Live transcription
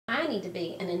need to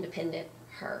be an independent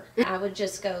her. I would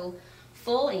just go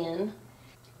full in,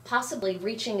 possibly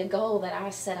reaching a goal that I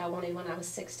said I wanted when I was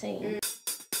 16.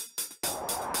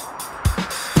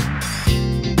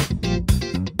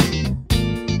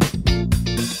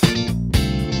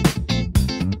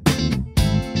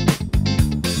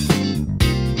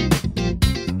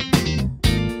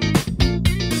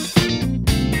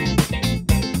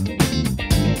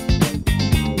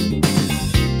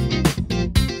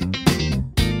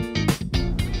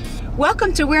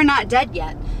 Welcome to We're Not Dead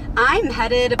Yet. I'm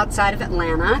headed outside of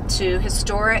Atlanta to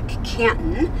historic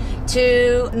Canton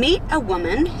to meet a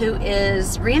woman who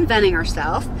is reinventing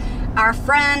herself. Our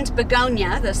friend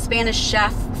Begonia, the Spanish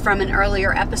chef from an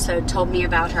earlier episode, told me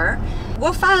about her.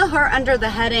 We'll follow her under the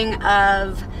heading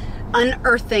of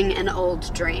Unearthing an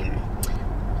Old Dream.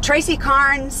 Traci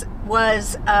Carnes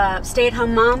was a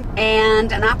stay-at-home mom,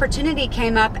 and an opportunity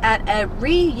came up at a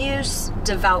reuse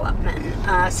development.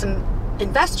 Some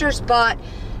investors bought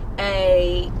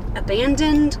a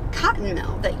abandoned cotton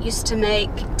mill that used to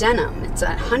make denim. It's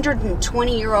a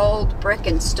 120-year-old brick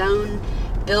and stone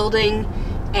building,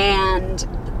 and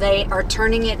they are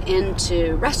turning it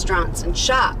into restaurants and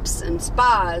shops and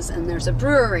spas, and there's a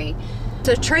brewery.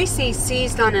 So Traci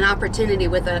seized on an opportunity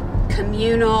with a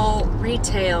communal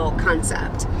retail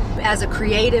concept as a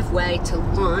creative way to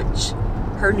launch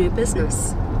her new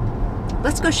business.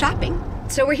 Let's go shopping.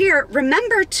 So we're here.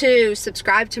 Remember to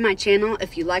subscribe to my channel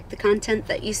if you like the content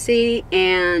that you see,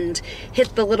 and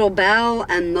hit the little bell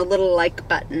and the little like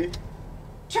button.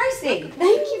 Traci,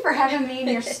 thank you for having me in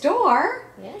your store.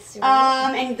 Yes, you're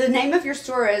welcome. And the name of your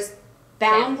store is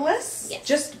Boundless? Yes.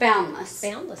 Just Boundless.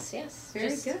 Boundless, yes. Very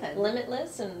just good.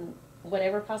 Limitless and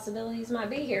whatever possibilities might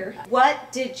be here.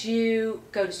 What did you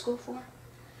go to school for?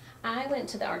 I went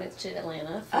to the Art Institute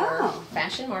Atlanta for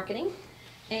fashion marketing.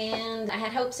 And I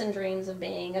had hopes and dreams of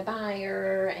being a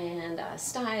buyer and a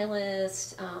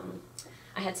stylist.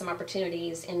 I had some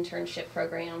opportunities, internship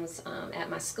programs at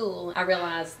my school. I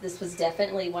realized this was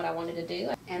definitely what I wanted to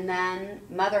do. And then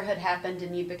motherhood happened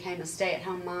and you became a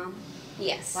stay-at-home mom?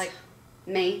 Yes. Like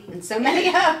me and so many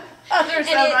others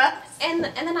of us. And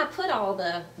then I put all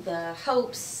the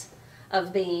hopes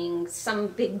of being some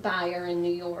big buyer in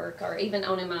New York or even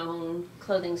owning my own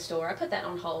clothing store. I put that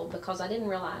on hold because I didn't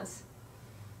realize,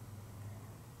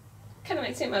 kind of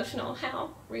makes me emotional, how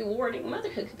rewarding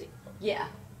motherhood could be. Yeah,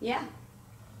 yeah.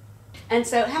 And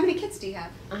so, how many kids do you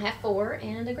have? I have 4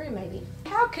 and a grandbaby.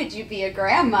 How could you be a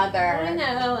grandmother? I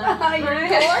know. You're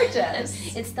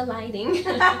gorgeous. It's the lighting.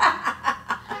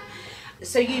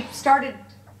 So you started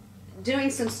doing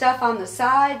some stuff on the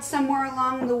side somewhere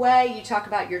along the way. You talk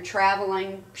about your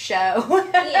traveling show.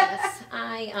 Yes,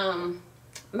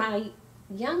 my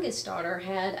youngest daughter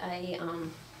had a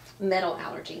metal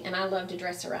allergy, and I love to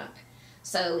dress her up.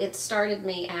 So it started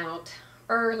me out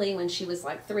early when she was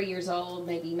like 3 years old,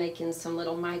 maybe making some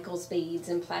little Michael's beads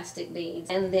and plastic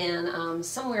beads. And then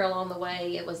somewhere along the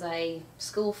way, it was a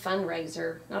school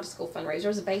fundraiser, not a school fundraiser, it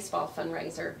was a baseball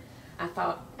fundraiser. I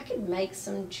thought I could make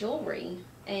some jewelry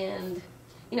and,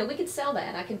 you know, we could sell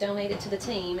that. I could donate it to the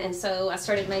team. And so I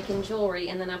started making jewelry,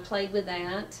 and then I played with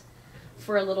that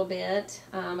for a little bit,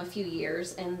 a few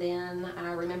years, and then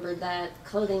I remembered that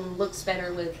clothing looks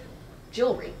better with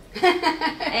jewelry.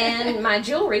 And my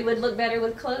jewelry would look better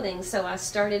with clothing, so I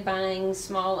started buying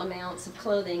small amounts of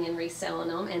clothing and reselling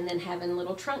them, and then having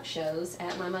little trunk shows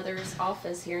at my mother's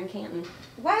office here in Canton.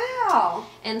 Wow.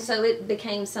 And so it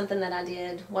became something that I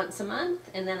did once a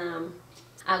month, and then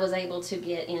I was able to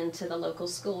get into the local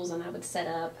schools, and I would set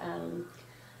up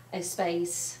a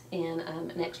space in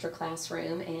an extra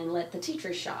classroom and let the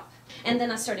teachers shop. And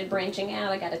then I started branching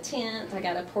out. I got a tent, I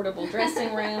got a portable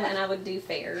dressing room, and I would do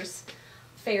fairs,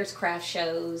 craft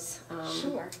shows.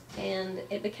 Sure. And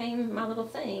it became my little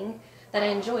thing that I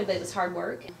enjoyed, but it was hard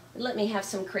work. It let me have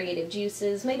some creative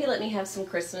juices, maybe let me have some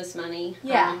Christmas money.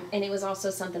 Yeah. And it was also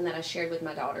something that I shared with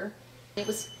my daughter. It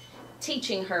was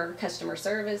teaching her customer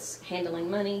service,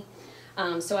 handling money.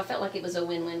 So I felt like it was a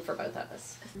win-win for both of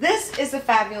us. This is a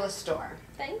fabulous store.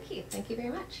 Thank you. Thank you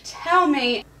very much. Tell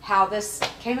me how this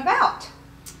came about.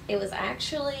 It was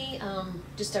actually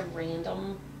just a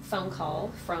random phone call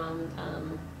from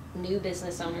new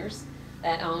business owners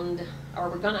that owned, or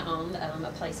were going to own,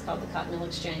 a place called the Cotton Mill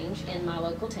Exchange in my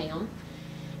local town.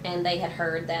 And they had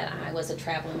heard that I was a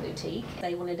traveling boutique.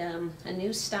 They wanted a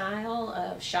new style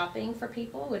of shopping for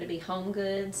people. Would it be home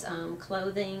goods,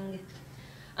 clothing,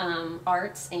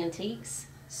 arts, antiques.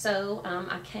 So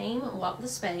I came, walked the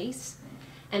space,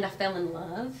 and I fell in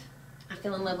love. I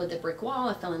fell in love with the brick wall.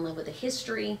 I fell in love with the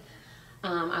history.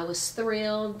 I was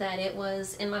thrilled that it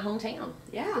was in my hometown.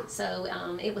 Yeah. So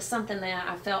it was something that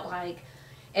I felt like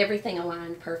everything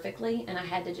aligned perfectly, and I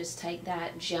had to just take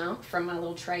that jump from my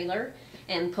little trailer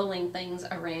and pulling things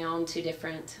around to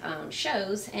different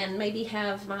shows and maybe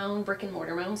have my own brick and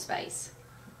mortar, my own space.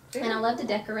 And I love to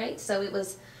decorate, so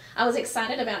I was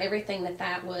excited about everything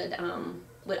that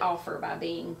would offer by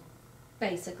being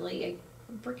basically a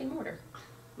brick and mortar.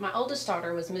 My oldest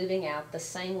daughter was moving out the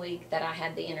same week that I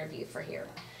had the interview for here,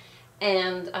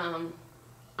 and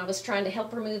I was trying to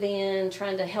help her move in,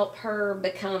 trying to help her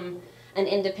become an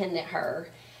independent her.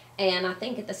 And I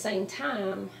think at the same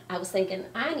time, I was thinking,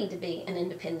 I need to be an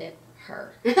independent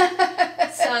her.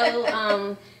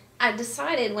 So I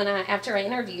decided after I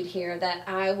interviewed here that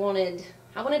I wanted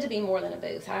to be more than a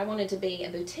booth. I wanted to be a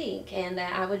boutique, and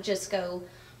that I would just go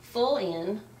full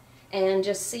in and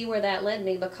just see where that led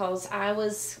me, because I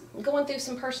was going through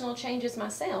some personal changes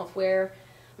myself where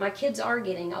my kids are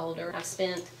getting older. I've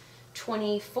spent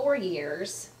 24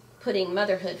 years putting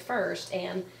motherhood first,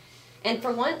 and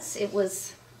for once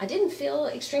I didn't feel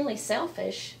extremely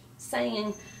selfish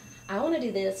saying, I want to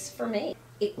do this for me.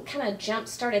 It kind of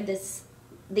jump-started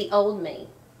the old me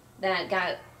that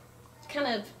got kind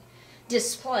of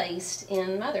displaced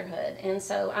in motherhood. And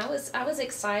so I was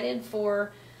excited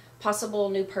for possible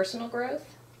new personal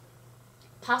growth,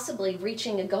 possibly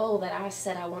reaching a goal that I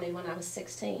said I wanted when I was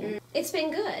 16. It's been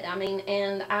good. I mean,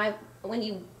 and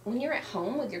when you're at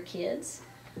home with your kids,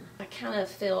 I kind of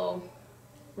feel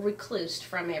reclused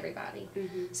from everybody.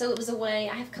 So it was a way.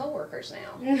 I have coworkers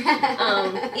now.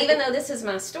 Even though this is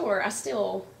my store, I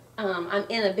still I'm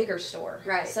in a bigger store.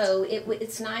 Right. So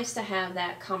it's nice to have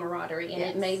that camaraderie, and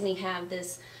it made me have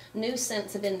this new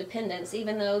sense of independence,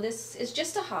 even though this is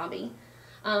just a hobby.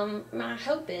 My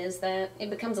hope is that it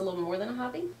becomes a little more than a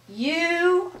hobby.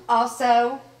 You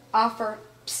also offer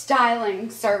styling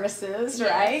services,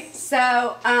 right?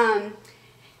 So,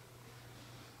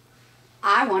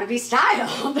 I want to be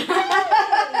styled.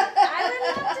 I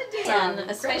would love to do that,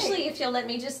 especially if you'll let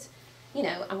me just,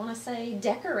 I want to say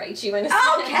decorate you in a sense.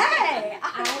 Okay.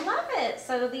 I love it.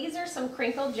 So these are some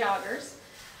crinkled joggers.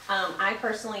 I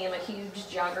personally am a huge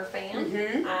jogger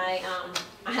fan.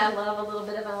 I love a little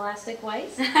bit of an elastic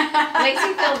waist. Makes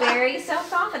you feel very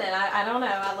self-confident. I don't know.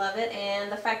 I love it.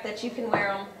 And the fact that you can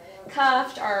wear them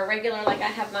cuffed or regular, like I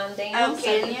have mine down.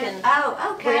 So you can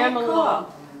wear them a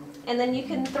little. And then you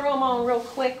can throw them on real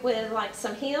quick with like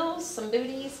some heels, some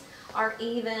booties, or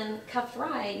even cuffed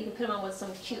right. You can put them on with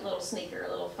some cute little sneaker,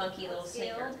 a little funky little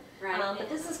sneaker. Right. But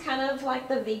this is kind of like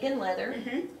the vegan leather.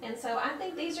 And so I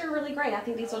think these are really great. I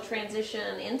think these will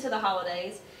transition into the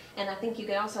holidays. And I think you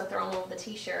could also throw them on with a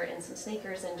t-shirt and some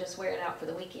sneakers and just wear it out for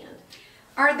the weekend.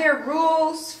 Are there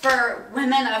rules for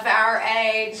women of our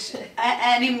age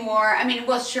anymore? I mean,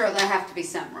 well, sure, there have to be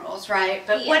some rules, right?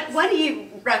 But yes. what do you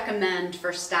recommend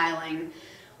for styling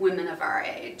women of our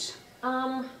age?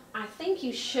 I think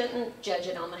you shouldn't judge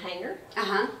it on the hanger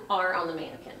or on the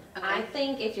mannequin. Okay. I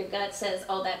think if your gut says,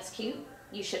 oh, that's cute,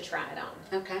 you should try it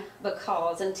on. Okay.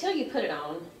 Because until you put it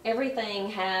on, everything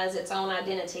has its own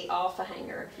identity off a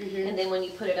hanger. And then when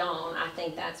you put it on, I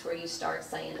think that's where you start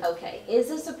saying, okay, is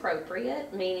this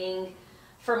appropriate? Meaning,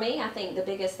 for me, I think the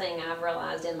biggest thing I've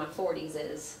realized in my 40s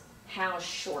is how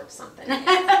short something is.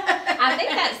 I think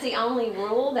that's the only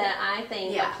rule that I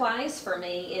think applies for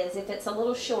me, is if it's a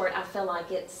little short, I feel like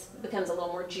it becomes a little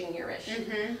more juniorish.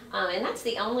 And that's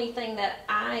the only thing that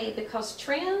because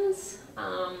trends,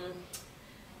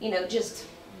 just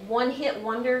one-hit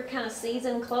wonder kind of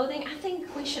season clothing, I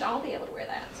think we should all be able to wear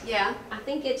that. Yeah. I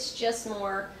think it's just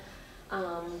more,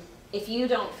 if you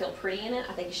don't feel pretty in it,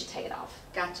 I think you should take it off.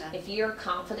 Gotcha. If your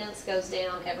confidence goes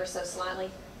down ever so slightly,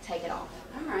 take it off.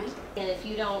 All right. And if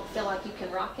you don't feel like you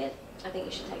can rock it, I think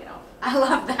you should take it off. I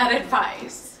love that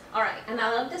advice. All right, and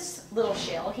I love this little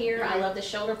shell here. I love the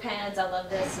shoulder pads. I love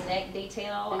this neck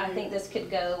detail. I think this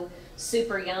could go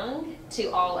super young to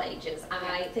all ages.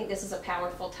 I think this is a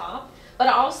powerful top. But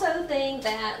I also think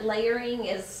that layering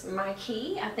is my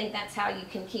key. I think that's how you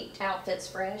can keep outfits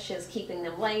fresh, is keeping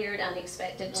them layered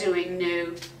unexpectedly. Doing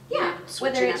new. Yeah,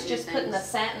 whether it's just putting a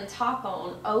satin top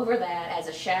on over that as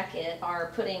a jacket,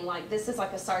 or putting this is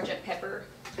like a Sgt. Pepper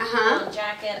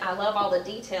jacket. I love all the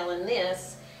detail in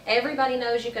this. Everybody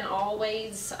knows you can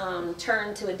always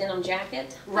turn to a denim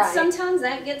jacket. But sometimes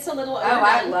that gets a little overdone. Oh,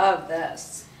 I love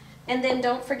this. And then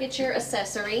don't forget your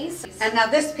accessories. And now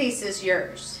this piece is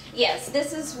yours. Yes,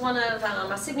 this is one of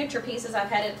my signature pieces. I've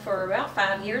had it for about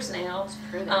 5 years now.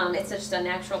 It's just a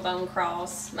natural bone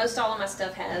cross. Most all of my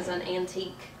stuff has an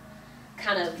antique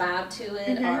kind of vibe to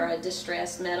it, or a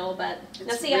distressed metal. But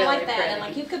now see, really I like that, pretty. and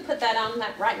like you could put that on.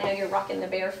 Like right now, you're rocking the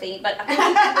bare feet, but I think you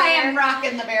could wear, I am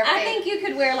rocking the bare feet. I think you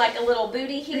could wear like a little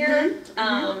booty here,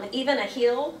 even a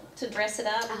heel to dress it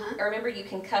up. Or remember, you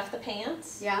can cuff the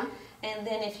pants. Yeah. And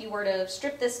then if you were to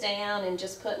strip this down and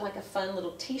just put like a fun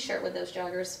little t-shirt with those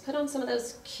joggers, put on some of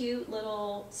those cute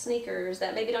little sneakers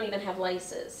that maybe don't even have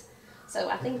laces. So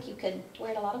I think you could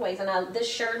wear it a lot of ways. And this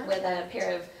shirt with a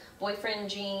pair of boyfriend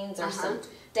jeans or some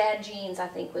dad jeans, I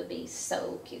think would be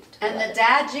so cute. And the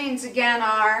dad jeans again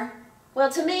are? Well,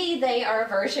 to me, they are a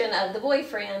version of the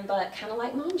boyfriend, but kind of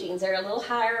like mom jeans. They're a little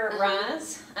higher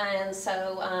rise, and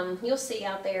so you'll see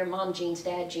out there mom jeans,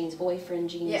 dad jeans,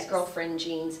 boyfriend jeans, girlfriend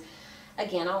jeans.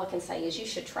 Again, all I can say is you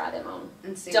should try them on.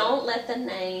 And see Don't let the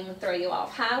name throw you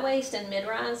off. High waist and mid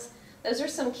rise, those are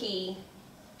some key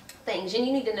things, and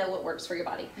you need to know what works for your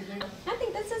body. I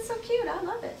think this is so cute. I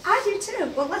love it. I do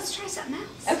too. Well, let's try something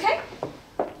else. Okay.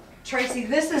 Tracy,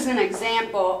 this is an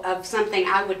example of something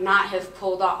I would not have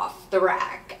pulled off the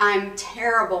rack. I'm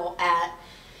terrible at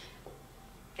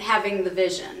having the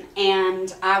vision,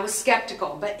 and I was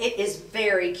skeptical, but it is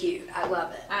very cute. I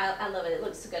love it. I love it. It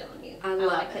looks good on you. I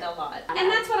like it a lot.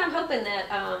 And that's what I'm hoping that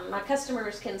my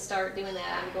customers can start doing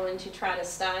that. I'm going to try to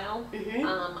style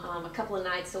a couple of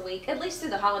nights a week, at least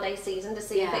through the holiday season, to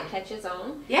see if it catches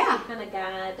on. Yeah. Kind of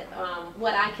guide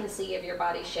what I can see of your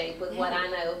body shape with what I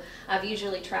know. I've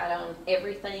usually tried on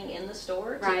everything in the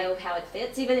store to know how it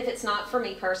fits, even if it's not for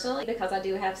me personally, because I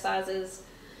do have sizes,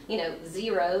 you know,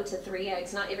 0 to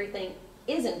 3X. Not everything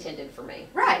is intended for me.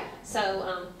 Right.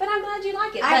 So, but I'm glad you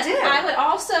like it. I do. I would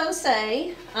also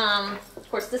say, of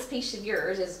course, this piece of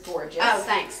yours is gorgeous. Oh,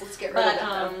 thanks. Let's get rid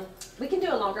of it. But we can do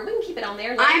it longer. We can keep it on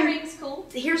there. Layering cool.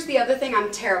 Here's the other thing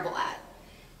I'm terrible at.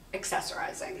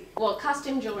 Accessorizing. Well,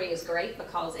 costume jewelry is great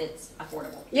because it's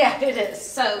affordable. Yeah, it is.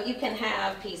 So you can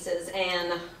have pieces,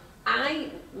 and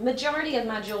majority of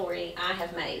my jewelry I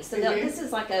have made. So this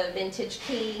is like a vintage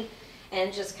key,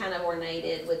 and just kind of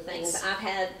ornated with things. I've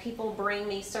had people bring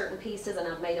me certain pieces, and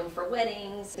I've made them for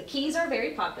weddings. The keys are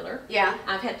very popular. Yeah.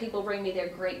 I've had people bring me their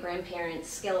great-grandparents'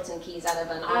 skeleton keys out of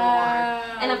an armoire,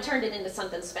 and I've turned it into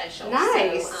something special.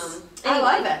 Nice. So, I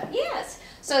love it. Yes.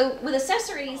 So with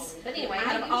accessories, but anyway,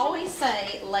 I always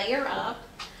say layer up.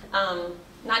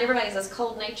 Not everybody's as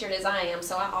cold-natured as I am,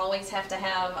 so I always have to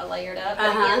have a layered up.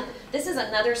 But again, this is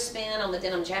another spin on the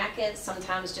denim jacket,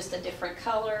 sometimes just a different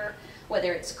color,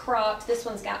 whether it's cropped. This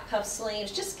one's got puff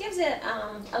sleeves, just gives it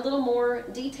a little more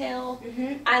detail.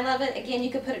 I love it. Again, you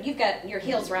could put it, you've got your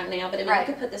heels right now, but I mean, you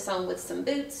could put this on with some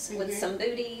boots, with some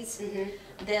booties.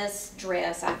 This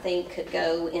dress, I think, could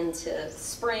go into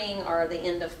spring or the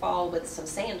end of fall with some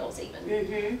sandals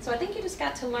even. So I think you just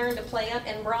got to learn to play up,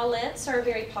 and bralettes are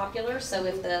very popular, so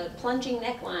if the plunging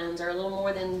necklines are a little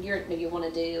more than you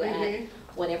want to do at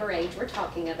whatever age we're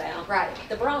talking about,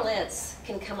 the bralettes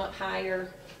can come up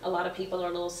higher. A lot of people are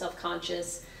a little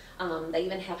self-conscious. They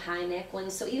even have high neck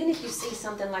ones. So even if you see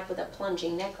something like with a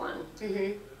plunging neckline,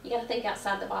 you got to think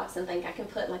outside the box and think, I can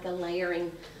put like a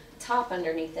layering top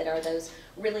underneath it, or those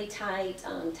really tight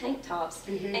tank tops,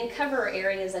 and cover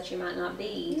areas that you might not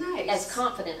be as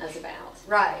confident as about.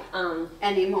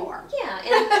 Anymore. Yeah,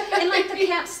 and like the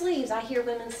cap sleeves, I hear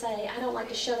women say, I don't like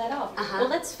to show that off. Well,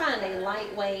 let's find a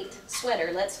lightweight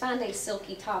sweater. Let's find a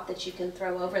silky top that you can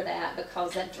throw over that,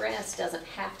 because that dress doesn't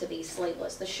have to be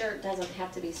sleeveless. The shirt doesn't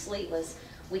have to be sleeveless.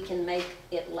 We can make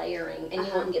it layering, and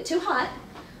you won't get too hot.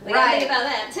 We gotta think about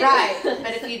that too.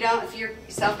 But if you don't, if you're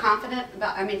self-confident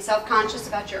about, self-conscious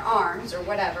about your arms or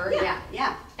whatever,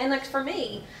 yeah. And like for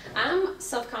me, I'm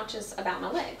self-conscious about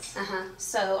my legs.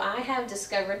 So I have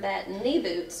discovered that knee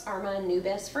boots are my new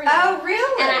best friend. Oh,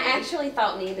 really? And I actually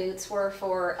thought knee boots were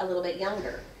for a little bit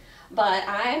younger. But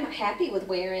I'm happy with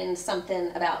wearing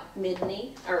something about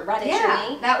mid-knee, or right at your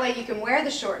knee. That way you can wear the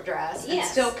short dress and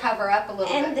still cover up a little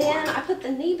bit And then I put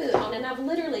the knee boot on, and I've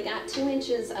literally got 2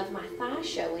 inches of my thigh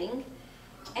showing,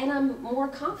 and I'm more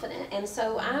confident. And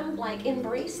so I'm like,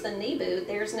 embrace the knee boot.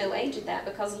 There's no age at that,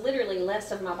 because literally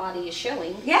less of my body is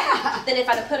showing than if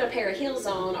I'd have put a pair of heels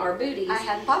on or booties. I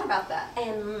hadn't thought about that.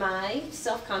 And my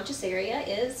self-conscious area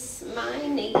is my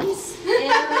knees and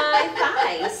my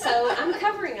thighs. So I'm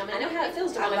covering them. I know how it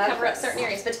feels to want to cover up certain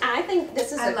areas, but I think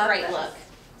this is a great look.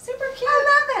 Super cute.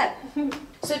 I love it.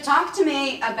 So talk to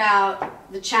me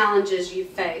about the challenges you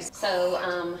faced.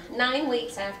 So 9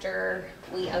 weeks after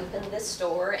we opened this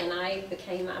store and I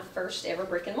became my first ever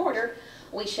brick and mortar,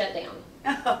 we shut down.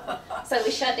 So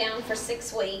we shut down for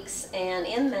 6 weeks, and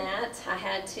in that I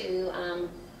had to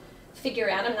figure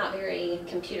out, I'm not very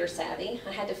computer savvy,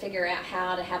 I had to figure out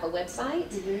how to have a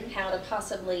website, how to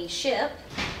possibly ship.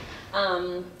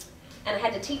 and I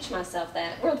had to teach myself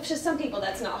that. Well, to some people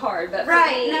that's not hard, but for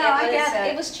Right, me, no, I get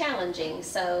it. it was challenging.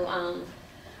 So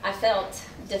I felt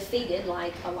defeated,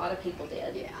 like a lot of people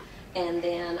did. Yeah. And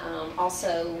then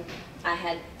also, I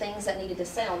had things that needed to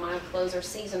sell. My clothes are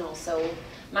seasonal, so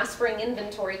my spring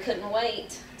inventory couldn't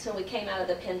wait till we came out of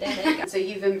the pandemic. So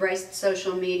you've embraced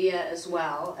social media as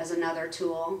well as another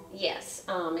tool. Yes,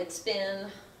 it's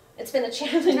been a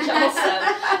challenge also.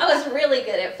 I was really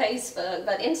good at Facebook,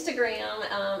 but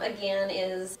Instagram, again,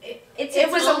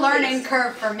 it was a learning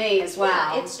curve for me as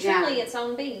well. Yeah, it's truly its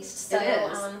own beast. So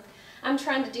it is. I'm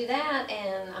trying to do that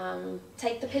and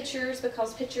take the pictures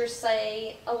because pictures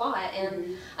say a lot.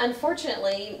 And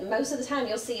unfortunately, most of the time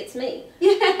you'll see it's me.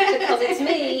 Because it's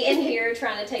me in here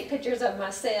trying to take pictures of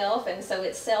myself, and so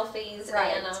it's selfies.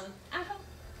 Right. And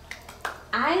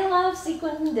I love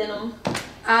sequin denim.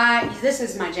 This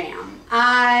is my jam.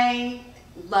 I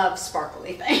love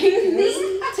sparkly things.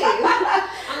 Me too.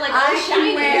 I'm like, I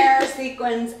can wear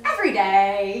sequins every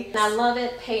day. And I love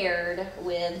it paired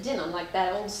with denim, like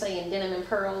that old saying, denim and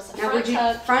pearls. Now, would you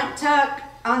front tuck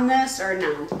on this or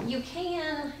no? You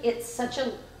can. It's such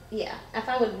a, yeah, if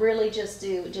I would really just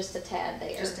do just a tad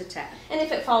there. Just a tad. And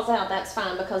if it falls out, that's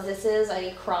fine because this is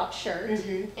a cropped shirt.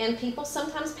 And people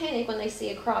sometimes panic when they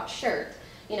see a cropped shirt.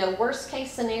 You know, worst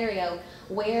case scenario,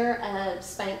 wear a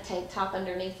spank tank top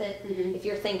underneath it. If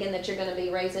you're thinking that you're going to be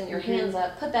raising your hands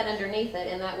up, put that underneath it,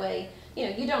 and that way, you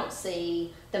know, you don't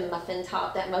see the muffin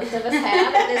top that most of us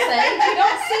have at this age. You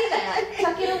don't see that.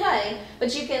 Tuck it away.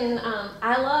 But you can,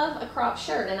 I love a cropped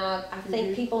shirt, and I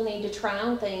think people need to try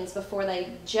on things before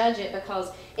they judge it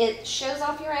because it shows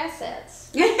off your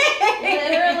assets.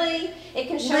 Literally, it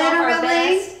can show off our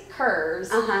best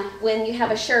curves. When you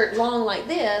have a shirt long like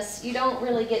this, you don't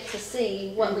really get to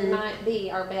see what might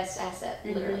be our best asset,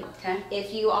 literally. Okay.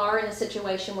 If you are in a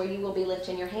situation where you will be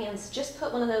lifting your hands, just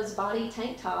put one of those body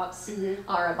tank tops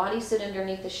or a bodysuit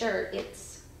underneath the shirt. It's,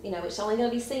 you know, it's only going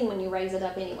to be seen when you raise it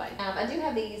up anyway. I do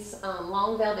have these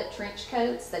long velvet trench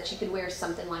coats that you could wear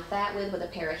something like that with a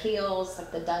pair of heels,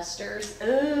 like the dusters.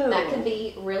 Ooh. That could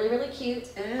be really, really cute.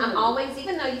 Ooh. I'm always,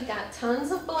 even though you've got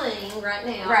tons of bling right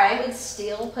now, Right. I would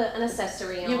still put an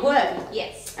accessory on. You would?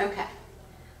 Yes. Okay.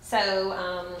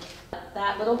 So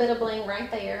that little bit of bling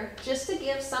right there, just to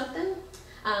give something.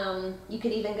 You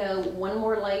could even go one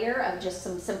more layer of just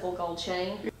some simple gold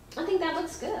chain. I think that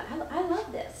looks good. I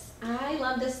love this. I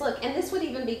love this look. And this would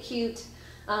even be cute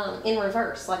in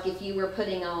reverse, like if you were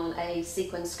putting on a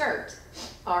sequin skirt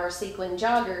or sequin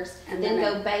joggers, and then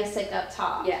go basic up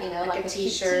top. Yeah, you know, like a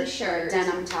t-shirt, or a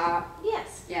denim top.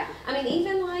 Yes. Yeah. I mean,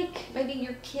 even like maybe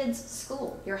your kid's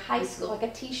school, your high school, like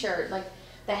a t-shirt, like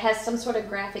that has some sort of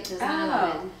graphic design on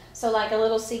it. So like a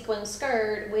little sequin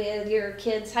skirt with your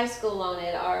kid's high school on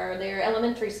it or their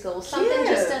elementary school, something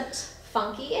just to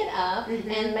funky it up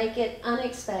and make it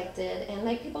unexpected and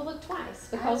make people look twice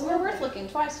because we're worth looking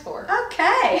twice for.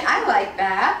 Okay, I like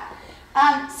that.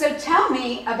 So tell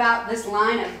me about this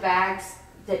line of bags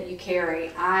that you carry.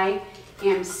 I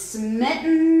am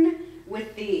smitten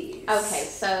with these. Okay,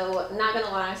 so not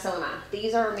gonna lie, so am I.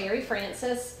 These are Mary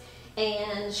Frances,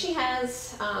 and she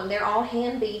has, they're all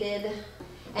hand beaded,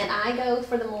 and I go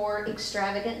for the more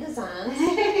extravagant designs.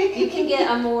 You can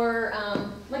get a more,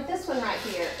 like this one right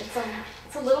here.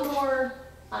 It's a little more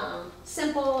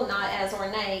simple, not as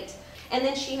ornate. And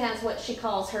then she has what she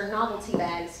calls her novelty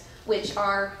bags, which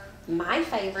are my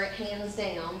favorite, hands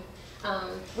down,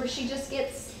 where she just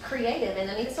gets creative.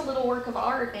 And I mean, it's a little work of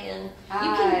art, and you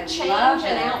can change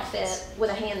an outfit with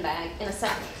a handbag in a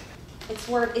second. It's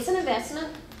an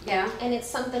investment. Yeah. And it's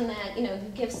something that, you know,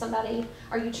 you give somebody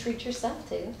or you treat yourself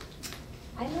to.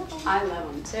 I love them. I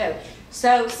love them too.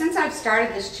 So since I've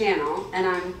started this channel and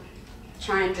I'm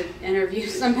trying to interview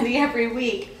somebody every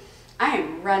week, I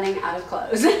am running out of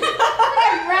clothes.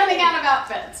 I'm running out of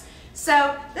outfits.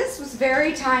 So this was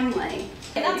very timely.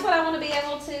 And that's what I want to be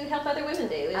able to help other women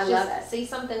do. Is I just love it. See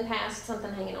something past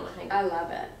something hanging on a hanger. I love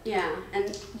it. Yeah.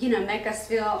 And, you know, make us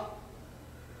feel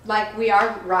like we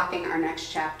are rocking our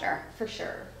next chapter. For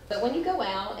sure. But when you go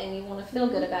out and you want to feel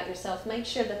good about yourself, make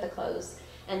sure that the clothes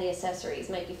and the accessories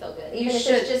make you feel good. Even if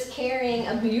it's just carrying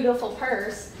a beautiful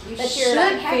purse that you're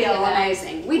happy feel about.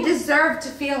 amazing. We deserve to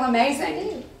feel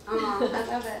amazing. Oh, I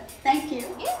love it. Thank you.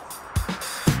 Yes.